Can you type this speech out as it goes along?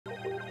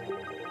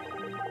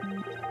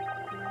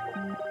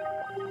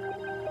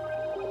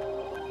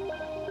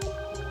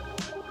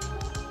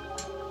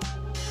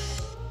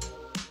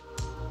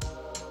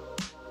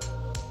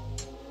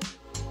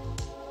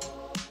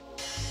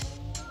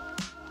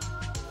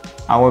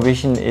Our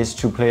vision is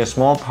to play a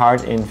small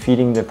part in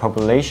feeding the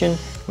population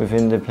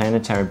within the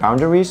planetary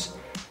boundaries.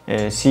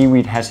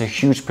 Seaweed has a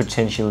huge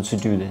potential to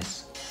do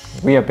this.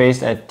 We are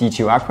based at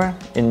DTU Aqua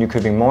in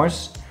Nykøbing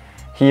Mors.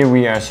 Here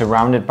we are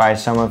surrounded by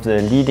some of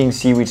the leading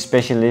seaweed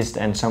specialists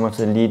and some of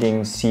the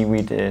leading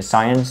seaweed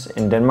science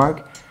in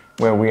Denmark,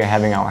 where we are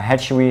having our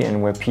hatchery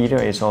and where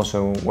Peter is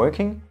also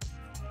working.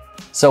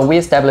 So we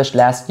established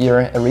last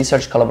year a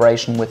research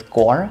collaboration with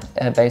Gore,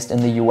 based in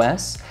the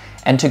US.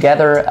 And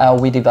together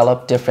we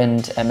developed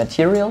different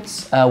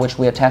materials, which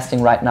we are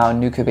testing right now in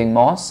Nykøbing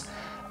Mors,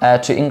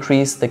 to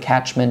increase the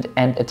catchment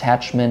and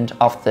attachment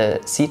of the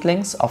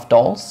seedlings of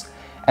dolls.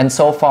 And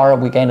so far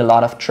we gained a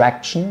lot of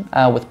traction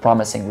with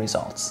promising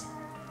results.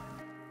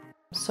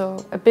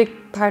 So a big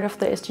part of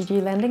the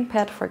SDG landing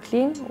pad for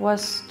Clean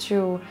was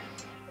to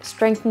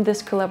strengthen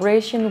this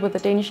collaboration with the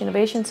Danish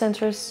innovation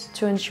centers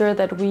to ensure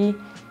that we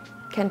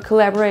can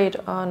collaborate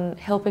on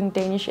helping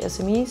Danish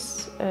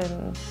SMEs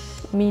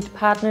meet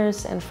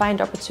partners and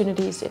find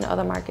opportunities in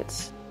other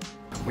markets.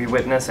 We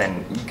witness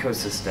an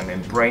ecosystem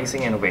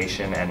embracing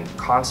innovation and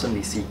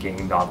constantly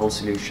seeking novel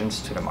solutions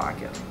to the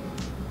market.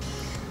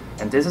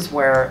 And this is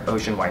where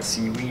OceanWide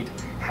Seaweed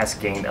has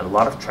gained a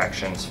lot of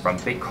traction from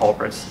big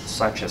corporates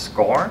such as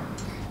Gore,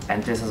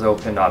 and this has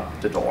opened up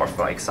the door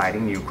for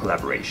exciting new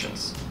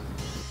collaborations.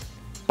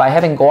 By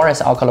having Gore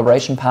as our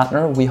collaboration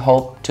partner, we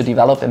hope to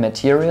develop a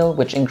material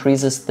which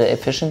increases the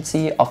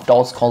efficiency of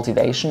dolls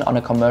cultivation on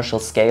a commercial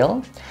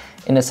scale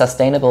in a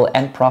sustainable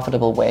and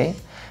profitable way.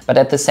 But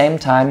at the same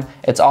time,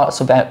 it's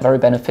also very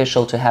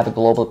beneficial to have a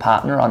global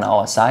partner on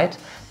our side,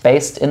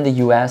 based in the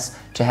US,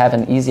 to have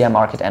an easier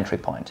market entry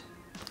point.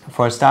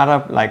 For a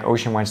startup like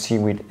OceanWide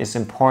Seaweed, it's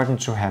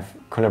important to have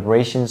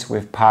collaborations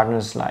with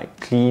partners like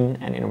Clean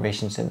and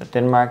Innovation Center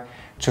Denmark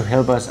to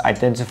help us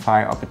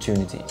identify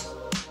opportunities.